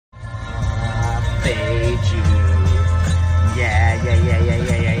fade you. Yeah.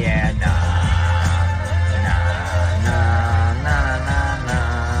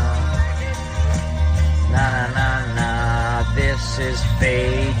 Nah. This is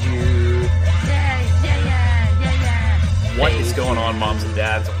fade you. Yeah. What is going on, moms and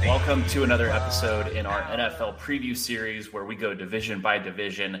dads? Welcome to another episode in our NFL preview series where we go division by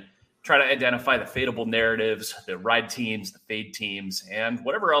division, try to identify the fadeable narratives, the ride teams, the fade teams, and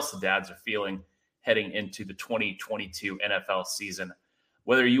whatever else the dads are feeling heading into the 2022 NFL season.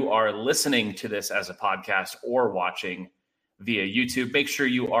 Whether you are listening to this as a podcast or watching via YouTube, make sure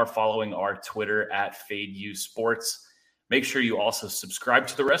you are following our Twitter at FadeUSports. Make sure you also subscribe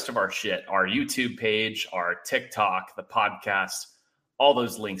to the rest of our shit, our YouTube page, our TikTok, the podcast. All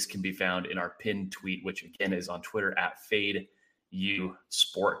those links can be found in our pinned tweet, which again is on Twitter at FadeUSports.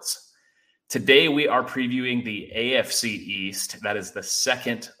 Today, we are previewing the AFC East. That is the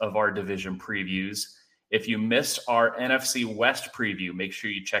second of our division previews. If you missed our NFC West preview, make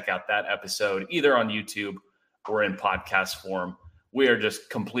sure you check out that episode either on YouTube or in podcast form. We are just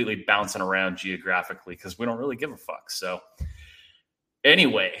completely bouncing around geographically because we don't really give a fuck. So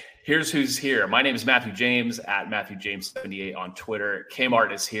anyway, here's who's here. My name is Matthew James at MatthewJames78 on Twitter.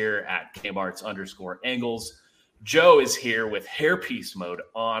 Kmart is here at Kmarts_angles. Joe is here with hairpiece mode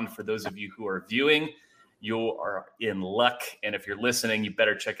on. For those of you who are viewing, you are in luck. And if you're listening, you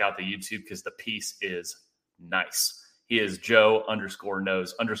better check out the YouTube because the piece is nice. He is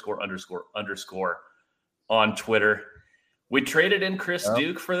Joe_knows___ on Twitter. We traded in Chris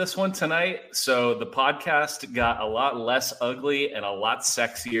Duke for this one tonight. So the podcast got a lot less ugly and a lot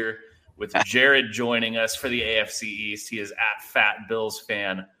sexier with Jared joining us for the AFC East. He is at Fat Bills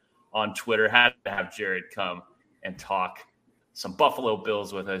Fan on Twitter. Had to have Jared come and talk some Buffalo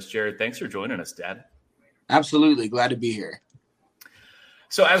Bills with us. Jared, thanks for joining us, Dad. Absolutely. Glad to be here.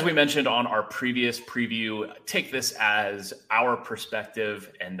 So as we mentioned on our previous preview, take this as our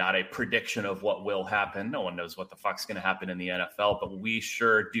perspective and not a prediction of what will happen. No one knows what the fuck's going to happen in the NFL, but we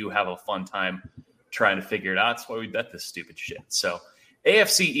sure do have a fun time trying to figure it out. That's why we bet this stupid shit. So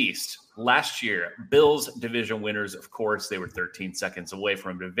AFC East, last year, Bills division winners, of course, they were 13 seconds away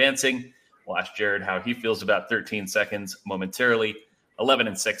from advancing. We'll ask Jared how he feels about 13 seconds momentarily.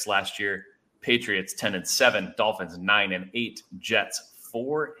 11-6 last year. Patriots 10-7. Dolphins 9-8. Jets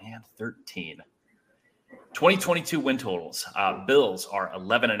 4-13. 2022 win totals. Bills are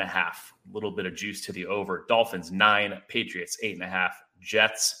 11.5. A little bit of juice to the over. Dolphins 9. Patriots 8.5.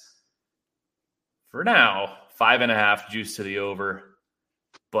 Jets, for now, 5.5 juice to the over.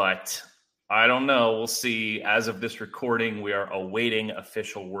 But I don't know. We'll see. As of this recording, we are awaiting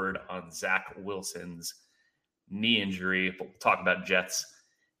official word on Zach Wilson's knee injury. But we'll talk about Jets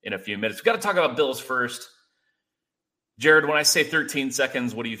in a few minutes. We've got to talk about Bills first. Jared, when I say 13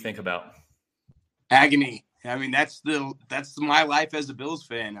 seconds, what do you think about? Agony. I mean, that's my life as a Bills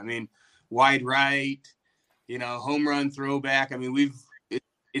fan. I mean, wide right, home run throwback. I mean,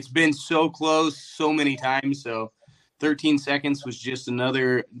 it's been so close so many times. So 13 seconds was just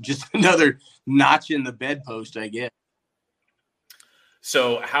another notch in the bedpost, I guess.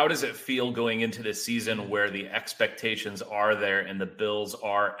 So how does it feel going into this season where the expectations are there and the Bills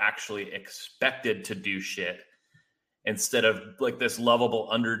are actually expected to do shit instead of like this lovable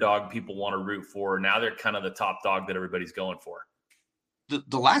underdog people want to root for? Now they're kind of the top dog that everybody's going for.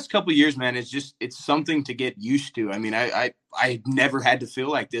 The last couple of years, man, it's something to get used to. I mean, I never had to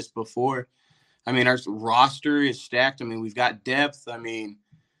feel like this before. I mean, our roster is stacked. I mean, we've got depth. I mean,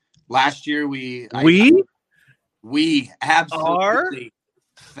 last year we absolutely are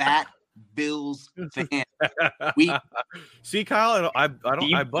fat Bills fans. See, Kyle, I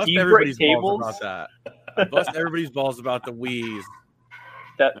bust everybody's balls about that. I bust everybody's balls about the wheeze.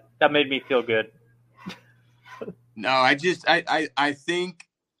 That made me feel good. No, I think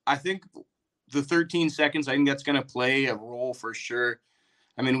the 13 seconds, I think that's going to play a role for sure.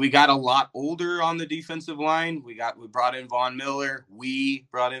 I mean, we got a lot older on the defensive line. We brought in Von Miller.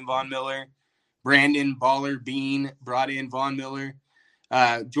 Brandon Baller Bean brought in Von Miller.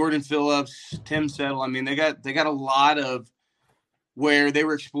 Jordan Phillips, Tim Settle. I mean, they got a lot of where they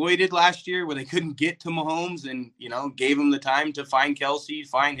were exploited last year, where they couldn't get to Mahomes, and gave him the time to find Kelsey,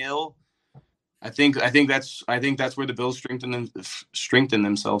 find Hill. I think that's where the Bills strengthen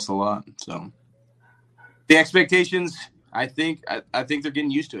themselves a lot. So the expectations, I think they're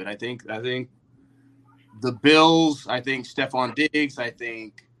getting used to it. I think the Bills, I think Stephon Diggs, I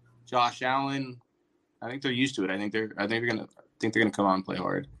think Josh Allen, I think they're used to it. I think they're gonna come out and play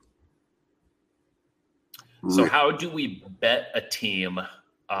hard. So how do we bet a team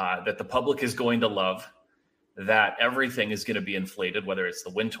that the public is going to love, that everything is going to be inflated, whether it's the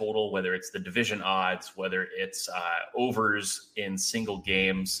win total, whether it's the division odds, whether it's overs in single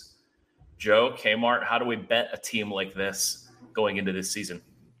games. Joe, Kmart, how do we bet a team like this going into this season?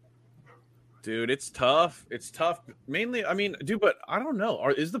 Dude, it's tough. It's tough. Mainly, I mean, but I don't know.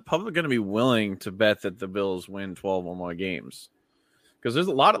 Is the public going to be willing to bet that the Bills win 12 or more games? Because there's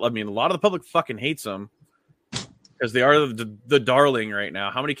a lot of the public fucking hates them because they are the darling right now.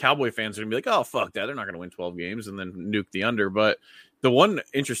 How many Cowboy fans are going to be like, oh, fuck that. They're not going to win 12 games and then nuke the under. But the one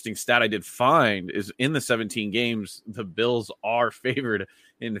interesting stat I did find is in the 17 games, the Bills are favored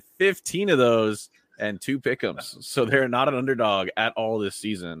in 15 of those and 2 pick'ems. So they're not an underdog at all this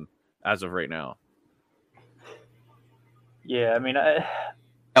season. As of right now. Yeah, I mean,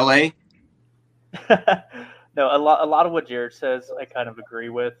 LA? No, a lot of what Jared says, I kind of agree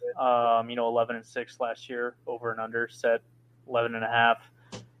with. 11-6 last year, over and under, set 11.5. I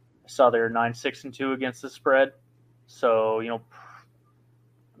saw they were 9-6-2 against the spread. So, I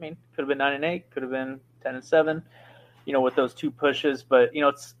mean, could have been 9-8, could have been 10-7, with those 2 pushes. But,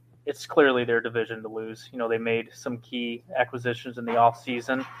 it's clearly their division to lose. They made some key acquisitions in the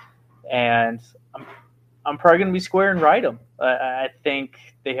offseason. And I'm probably going to be square and right them. I think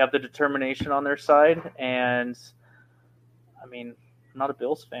they have the determination on their side. And, I mean, I'm not a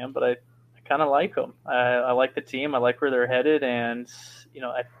Bills fan, but I kind of like them. I like the team. I like where they're headed. And,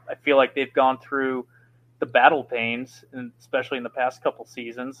 I feel like they've gone through the battle pains, and especially in the past couple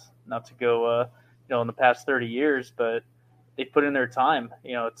seasons, not to go, in the past 30 years, but they put in their time.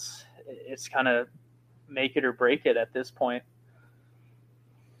 It's kind of make it or break it at this point.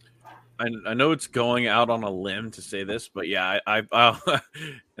 I know it's going out on a limb to say this, but yeah, I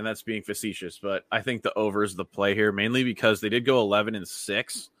and that's being facetious, but I think the over is the play here, mainly because they did go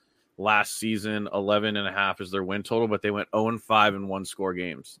 11-6 last season. 11.5 is their win total, but they went 0-5 in 1-score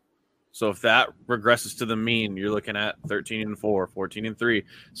games. So if that regresses to the mean, you're looking at 13-4, 14-3,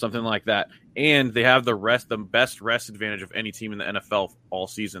 something like that. And they have the best rest advantage of any team in the NFL all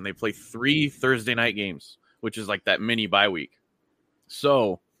season. They play 3 Thursday night games, which is like that mini bye week.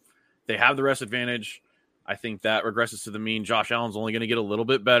 So they have the rest advantage. I think that regresses to the mean. Josh Allen's only going to get a little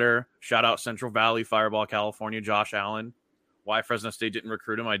bit better. Shout out Central Valley, Fireball, California, Josh Allen. Why Fresno State didn't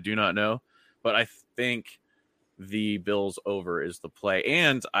recruit him, I do not know. But I think the Bills over is the play.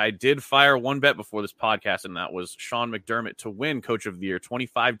 And I did fire one bet before this podcast, and that was Sean McDermott to win Coach of the Year,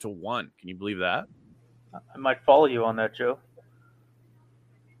 25-1. Can you believe that? I might follow you on that, Joe.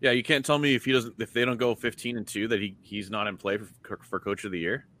 Yeah, you can't tell me if they don't go 15-2 that he's not in play for Coach of the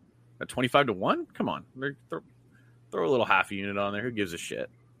Year. At 25-1? Come on. Throw a little half a unit on there. Who gives a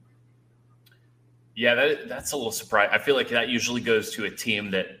shit? Yeah, that's a little surprise. I feel like that usually goes to a team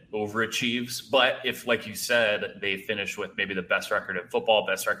that overachieves. But if, like you said, they finish with maybe the best record in football,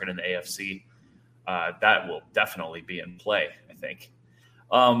 best record in the AFC, that will definitely be in play, I think.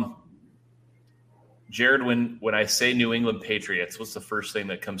 Jared, when I say New England Patriots, what's the first thing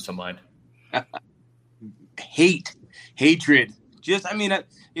that comes to mind? Hatred.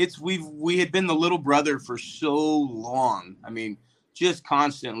 We had been the little brother for so long. I mean, just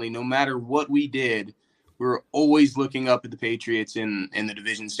constantly, no matter what we did, we were always looking up at the Patriots in the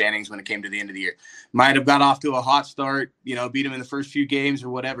division standings when it came to the end of the year. Might have got off to a hot start, beat them in the first few games or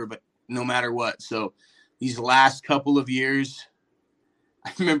whatever, but no matter what. So these last couple of years,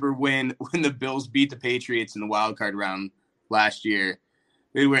 I remember when the Bills beat the Patriots in the wild card round last year.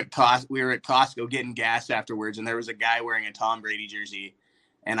 We were at Costco getting gas afterwards, and there was a guy wearing a Tom Brady jersey,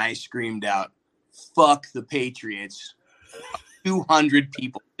 and I screamed out, "Fuck the Patriots." 200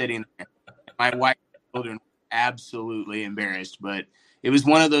 people sitting there. My wife and children were absolutely embarrassed, but it was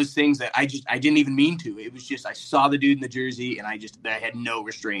one of those things that I didn't even mean to. It was just I saw the dude in the jersey, and I had no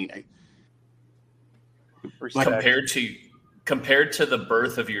restraint. Compared to the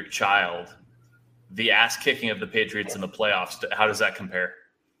birth of your child, the ass kicking of the Patriots in the playoffs, how does that compare?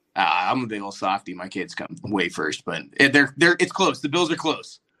 I'm a big old softy. My kids come way first, but it's close. The Bills are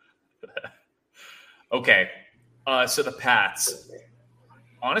close. Okay. So the Pats,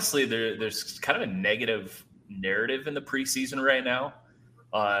 honestly, there's kind of a negative narrative in the preseason right now.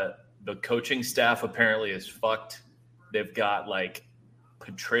 The coaching staff apparently is fucked. They've got like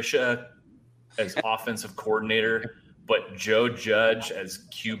Patricia as offensive coordinator, but Joe Judge as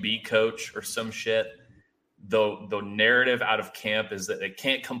QB coach or some shit. The narrative out of camp is that they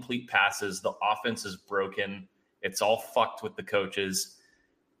can't complete passes. The offense is broken. It's all fucked with the coaches.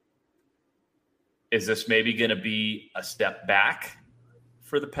 Is this maybe going to be a step back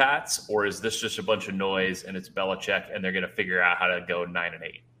for the Pats, or is this just a bunch of noise and it's Belichick and they're going to figure out how to go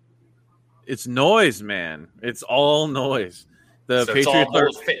 9-8? It's noise, man. It's all noise. The so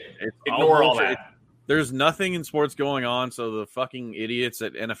Patriots ignore all that. There's nothing in sports going on, so the fucking idiots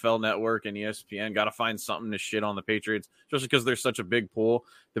at NFL Network and ESPN got to find something to shit on the Patriots, especially because they're such a big pool.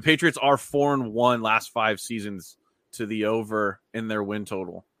 The Patriots are 4-1 last 5 seasons to the over in their win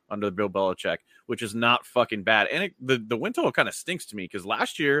total under Bill Belichick, which is not fucking bad. And the win total kind of stinks to me because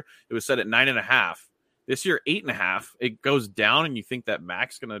last year it was set at 9.5. This year, 8.5. It goes down, and you think that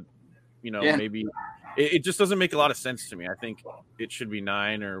Mac's gonna, maybe it just doesn't make a lot of sense to me. I think it should be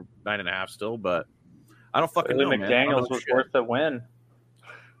 9 or 9.5 still, but I don't fucking know, man. McDaniels was worth the win.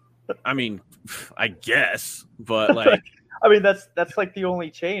 I mean, I guess, but like, I mean, that's like the only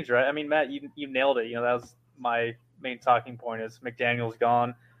change, right? I mean, Matt, you nailed it. That was my main talking point is McDaniel's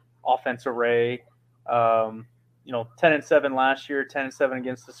gone, offense array. 10-7 last year, 10-7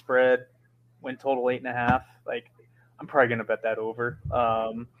 against the spread, win total 8.5. Like, I'm probably gonna bet that over.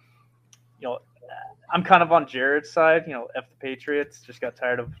 I'm kind of on Jared's side. F the Patriots. Just got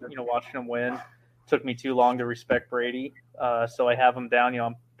tired of watching them win. Took me too long to respect Brady, so I have him down.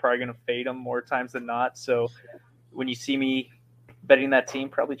 I'm probably gonna fade him more times than not. So when you see me betting that team,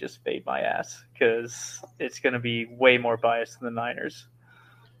 probably just fade my ass because it's gonna be way more biased than the Niners.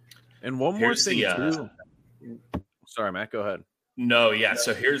 And one more thing too. Sorry, Matt. Go ahead. No, yeah.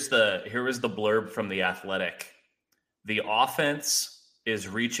 So here was the blurb from The Athletic. The offense is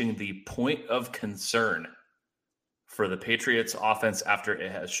reaching the point of concern for the Patriots offense after it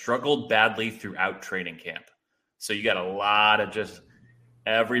has struggled badly throughout training camp. So you got a lot of just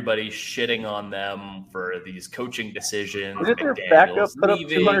everybody shitting on them for these coaching decisions. Did their backup put up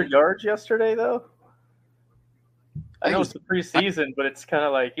 200 yards yesterday, though? I know it's the preseason, but it's kind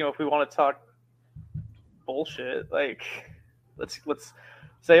of like, if we want to talk bullshit, like let's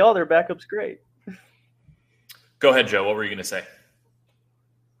say, oh, their backup's great. Go ahead, Joe. What were you going to say?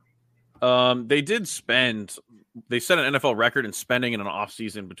 They set an NFL record in spending in an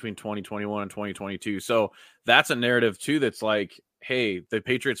offseason between 2021 and 2022. So that's a narrative too. That's like, hey, the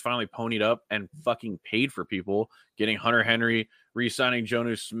Patriots finally ponied up and fucking paid for people, getting Hunter Henry, re-signing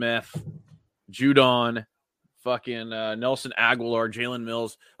Jonnu Smith, Judon, fucking Nelson Aguilar, Jalen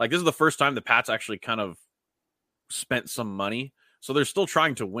Mills. Like, this is the first time the Pats actually kind of spent some money. So they're still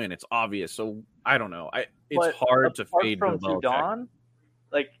trying to win. It's obvious. So I don't know. It's hard to fade from Bill Belichick. Judon.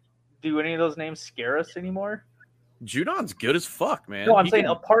 Like, do any of those names scare us anymore? Judon's good as fuck, man. No, I'm saying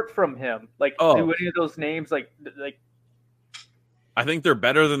apart from him. Like, do any of those names like? I think they're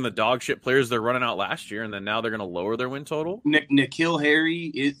better than the dog shit players they're running out last year, and then now they're going to lower their win total. N'Keal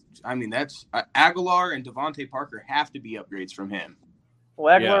Harry is. I mean, that's Aguilar and Devontae Parker have to be upgrades from him.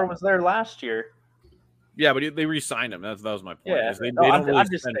 Well, Aguilar was there last year. Yeah, but they re-signed him. That was my point. Yeah, I'm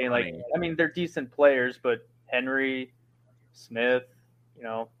just saying, like, I mean, they're decent players, but Henry, Smith,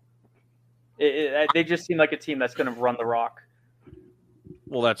 they just seem like a team that's going to run the rock.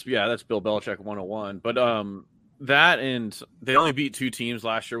 Well, that's Bill Belichick 101. But that, and they only beat 2 teams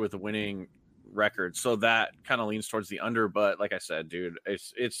last year with a winning record, so that kind of leans towards the under. But like I said, dude,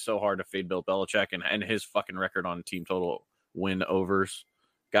 it's so hard to fade Bill Belichick and his fucking record on team total win overs.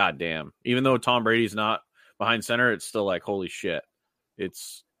 God damn. Even though Tom Brady's not behind center, it's still like, holy shit.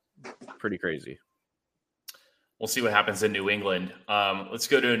 It's pretty crazy. We'll see what happens in New England. Let's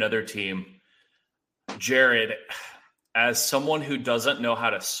go to another team. Jared, as someone who doesn't know how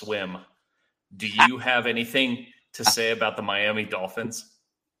to swim, do you have anything to say about the Miami Dolphins?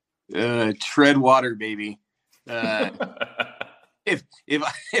 Tread water, baby. If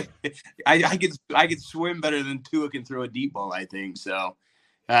I could swim better than Tua can throw a deep ball, I think so.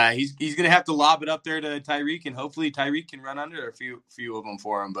 He's gonna have to lob it up there to Tyreek, and hopefully Tyreek can run under a few of them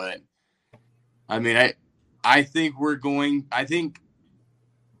for him. But I mean, I think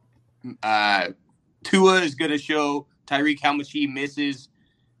Tua is gonna show Tyreek how much he misses.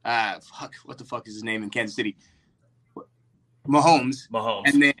 What the fuck is his name in Kansas City? Mahomes.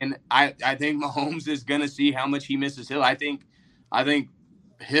 And then I think Mahomes is gonna see how much he misses Hill. I think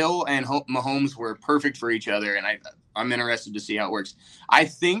Hill and Mahomes were perfect for each other, and I'm interested to see how it works. I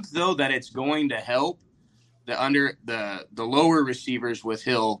think though that it's going to help the lower receivers with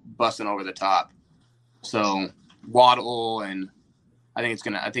Hill busting over the top. So Waddle, and I think it's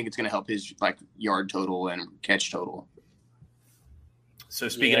gonna help his like yard total and catch total. So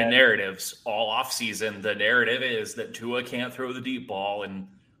speaking of narratives, all offseason, the narrative is that Tua can't throw the deep ball, and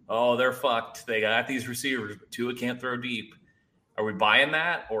they're fucked. They got these receivers, but Tua can't throw deep. Are we buying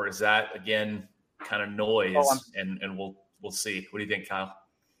that, or is that again kind of noise? And we'll see. What do you think, Kyle?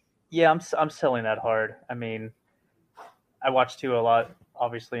 Yeah, I'm selling that hard. I mean, I watched Tua a lot,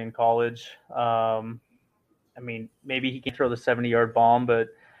 obviously in college. I mean, maybe he can throw the 70-yard bomb, but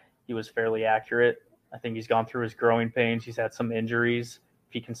he was fairly accurate. I think he's gone through his growing pains. He's had some injuries.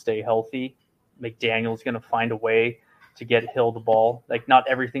 If he can stay healthy, McDaniel's going to find a way to get Hill the ball. Like, not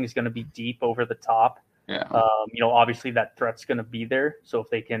everything's going to be deep over the top. Yeah. Obviously that threat's going to be there. So if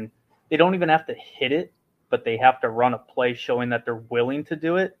they don't even have to hit it, but they have to run a play showing that they're willing to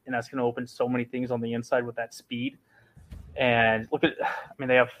do it. And that's going to open so many things on the inside with that speed. And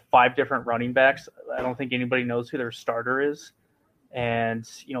they have 5 different running backs. I don't think anybody knows who their starter is. And,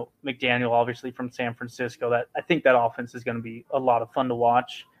 McDaniel, obviously from San Francisco, I think that offense is going to be a lot of fun to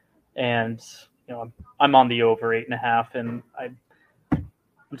watch. And, I'm on the over 8.5, and I'm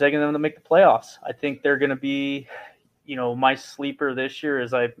taking them to make the playoffs. I think they're going to be, my sleeper this year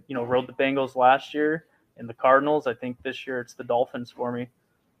is I rode the Bengals last year and the Cardinals. I think this year it's the Dolphins for me.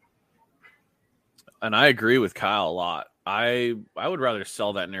 And I agree with Kyle a lot. I would rather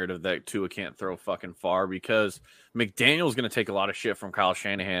sell that narrative that Tua can't throw fucking far, because McDaniel's going to take a lot of shit from Kyle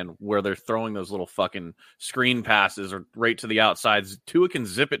Shanahan where they're throwing those little fucking screen passes or right to the outsides. Tua can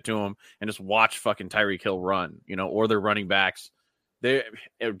zip it to him and just watch fucking Tyreek Hill run, or their running backs.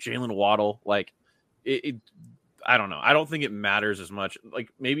 Jalen Waddle, like I don't know. I don't think it matters as much.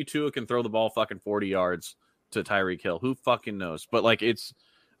 Like, maybe Tua can throw the ball fucking 40 yards to Tyreek Hill. Who fucking knows? But like,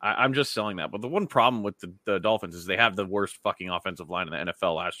 I'm just selling that. But the one problem with the Dolphins is they have the worst fucking offensive line in the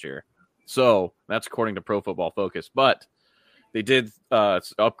NFL last year. So that's according to Pro Football Focus. But they did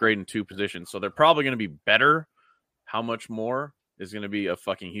upgrade in 2 positions. So they're probably going to be better. How much more is going to be a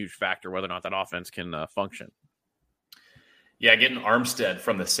fucking huge factor, whether or not that offense can function. Yeah, getting Armstead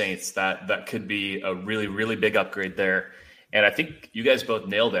from the Saints, that could be a really, really big upgrade there. And I think you guys both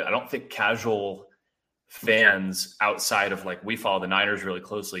nailed it. I don't think casual fans outside of, like, we follow the Niners really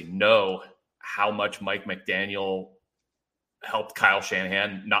closely, know how much Mike McDaniel helped Kyle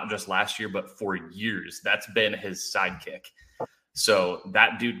Shanahan, not just last year, but for years. That's been his sidekick. So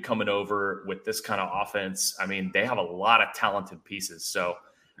that dude coming over with this kind of offense, they have a lot of talented pieces. So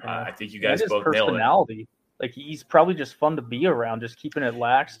I think you guys both nailed it. Like, he's probably just fun to be around, just keeping it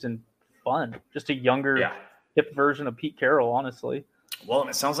laxed and fun. Just a younger, hip version of Pete Carroll, honestly. Well, and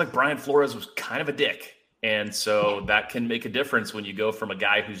it sounds like Brian Flores was kind of a dick. And so that can make a difference when you go from a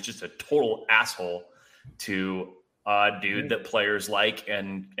guy who's just a total asshole to a dude that players like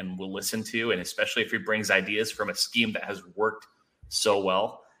and will listen to. And especially if he brings ideas from a scheme that has worked so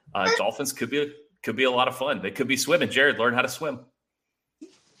well, Dolphins could be a lot of fun. They could be swimming. Jared, learn how to swim.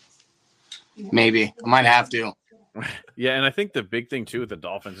 Maybe. I might have to. Yeah, and I think the big thing, too, with the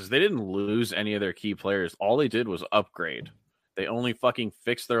Dolphins is they didn't lose any of their key players. All they did was upgrade. They only fucking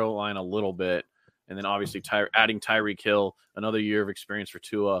fixed their O-line a little bit. And then obviously adding Tyreek Hill, another year of experience for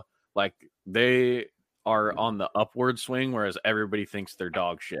Tua. Like, they are on the upward swing, whereas everybody thinks they're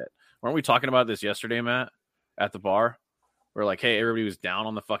dog shit. Weren't we talking about this yesterday, Matt, at the bar? We're like, hey, everybody was down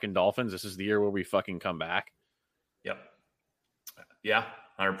on the fucking Dolphins. This is the year where we fucking come back. Yep. Yeah,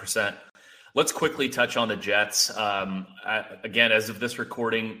 100%. Let's quickly touch on the Jets. Again, as of this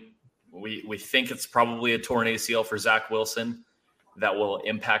recording, we think it's probably a torn ACL for Zach Wilson that will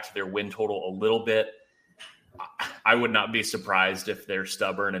impact their win total a little bit. I would not be surprised if they're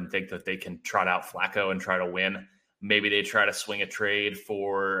stubborn and think that they can trot out Flacco and try to win. Maybe they try to swing a trade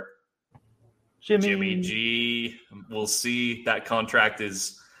for Jimmy G. We'll see. That contract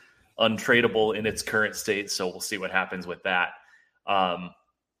is untradeable in its current state, so we'll see what happens with that.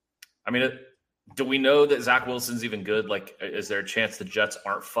 Do we know that Zach Wilson's even good? Like, is there a chance the Jets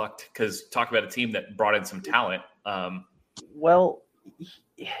aren't fucked? Because talk about a team that brought in some talent. Well,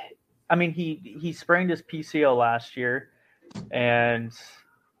 he sprained his PCL last year, and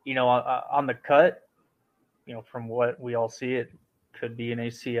on the cut, from what we all see, it could be an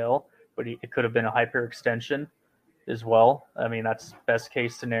ACL, but it could have been a hyperextension as well. That's best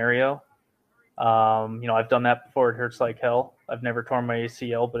case scenario. I've done that before. It hurts like hell. I've never torn my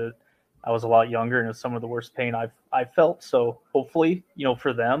ACL, but I was a lot younger, and it was some of the worst pain I've felt. So hopefully,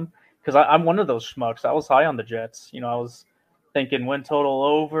 for them, because I'm one of those schmucks. I was high on the Jets. I was thinking win total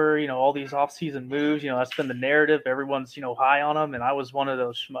over, all these offseason moves, that's been the narrative. Everyone's, high on them. And I was one of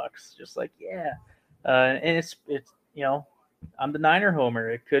those schmucks, just like, yeah. And it's I'm the Niner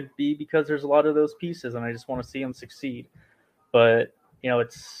homer. It could be because there's a lot of those pieces and I just want to see him succeed. But,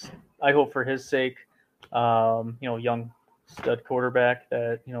 I hope for his sake, young stud quarterback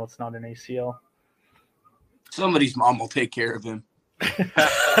that, it's not an ACL. Somebody's mom will take care of him.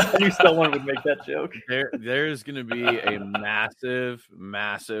 I knew someone would make that joke. There's going to be a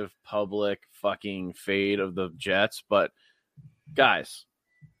massive public fucking fade of the Jets. But guys,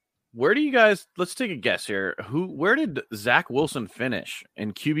 let's take a guess here. Where did Zach Wilson finish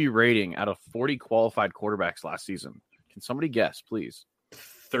in QB rating out of 40 qualified quarterbacks last season? Can somebody guess, please?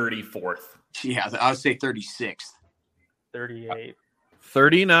 34th. Yeah, I would say 36th. 38.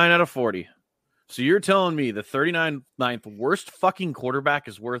 39 out of 40. So you're telling me the 39th worst fucking quarterback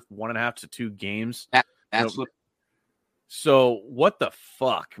is worth 1.5 to 2 games? That's what. So what the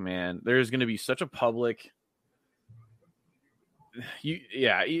fuck, man? There's going to be such a public.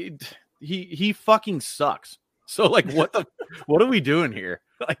 He fucking sucks. So like, what are we doing here?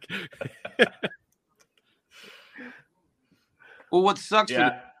 Like, well, what sucks?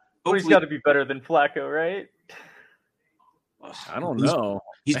 Well, he's got to be better than Flacco, right? I don't know.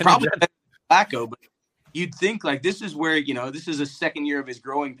 He's probably better than Flacco, but you'd think like this is where, this is a second year of his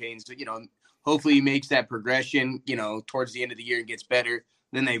growing pains. So, hopefully he makes that progression, towards the end of the year and gets better.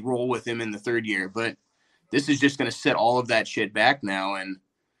 Then they roll with him in the third year. But this is just going to set all of that shit back now. And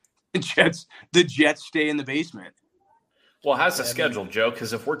the Jets stay in the basement. Well, how's the schedule, Joe?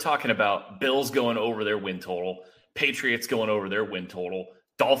 Because if we're talking about Bills going over their win total, Patriots going over their win total,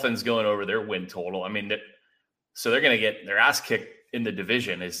 Dolphins going over their win total, I mean, so they're going to get their ass kicked in the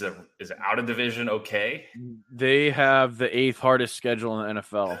division. Is out of division okay? They have the 8th hardest schedule in the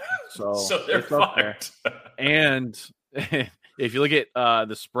NFL. So they're fucked. And if you look at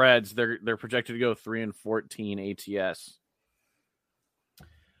the spreads, they're projected to go 3-14 ATS.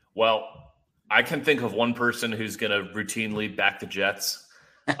 Well, I can think of one person who's going to routinely back the Jets.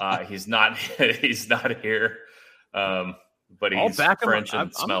 He's not here, but he's French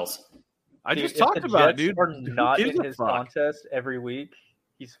and smells. I just talked about it, dude. Are not in his contest every week.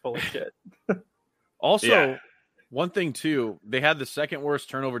 He's full of shit. Also, one thing too, they had the second worst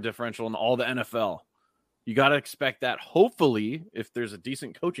turnover differential in all the NFL. You got to expect that. Hopefully, if there's a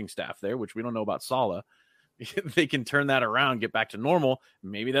decent coaching staff there, which we don't know about Saleh, they can turn that around, get back to normal.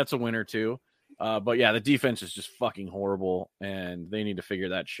 Maybe that's a win or two. But yeah, the defense is just fucking horrible, and they need to figure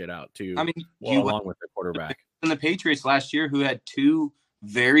that shit out too. I mean, along with their quarterback. And the Patriots last year, who had 2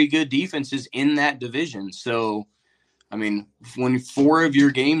 very good defenses in that division. So, I mean, when 4 of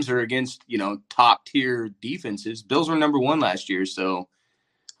your games are against, top tier defenses, Bills were number 1 last year. So,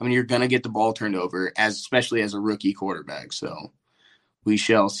 I mean, you're going to get the ball turned over, especially as a rookie quarterback. So we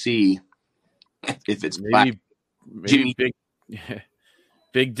shall see if it's maybe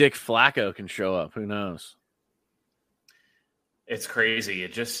Big Dick Flacco can show up. Who knows? It's crazy.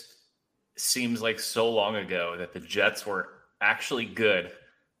 It just seems like so long ago that the Jets were actually good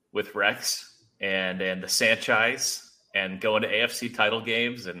with Rex and the Sanchez and going to AFC title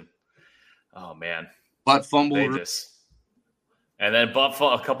games. And, oh, man. Butt fumble. And then a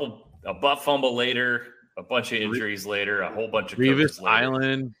butt fumble later, a bunch of injuries later, a whole bunch of Revis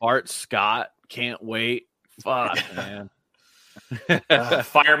Island, Bart Scott, can't wait. Fuck, man.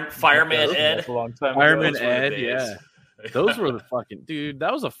 Fireman Ed. Fireman Ed, yeah. Those were the fucking dude.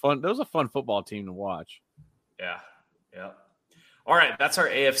 That was a fun football team to watch. Yeah. All right, that's our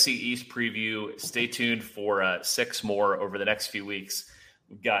AFC East preview. Stay tuned for 6 more over the next few weeks.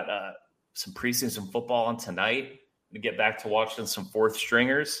 We've got some preseason football on tonight. We get back to watching some 4th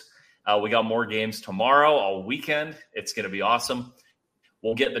stringers. We got more games tomorrow, all weekend. It's going to be awesome.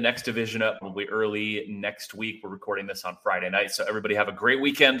 We'll get the next division up probably early next week. We're recording this on Friday night. So everybody have a great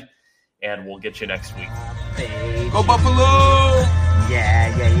weekend, and we'll get you next week. Go Buffalo! Yeah.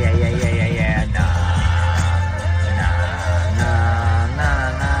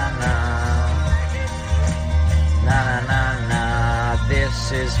 Nah.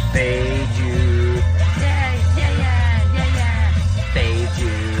 This is Fade You.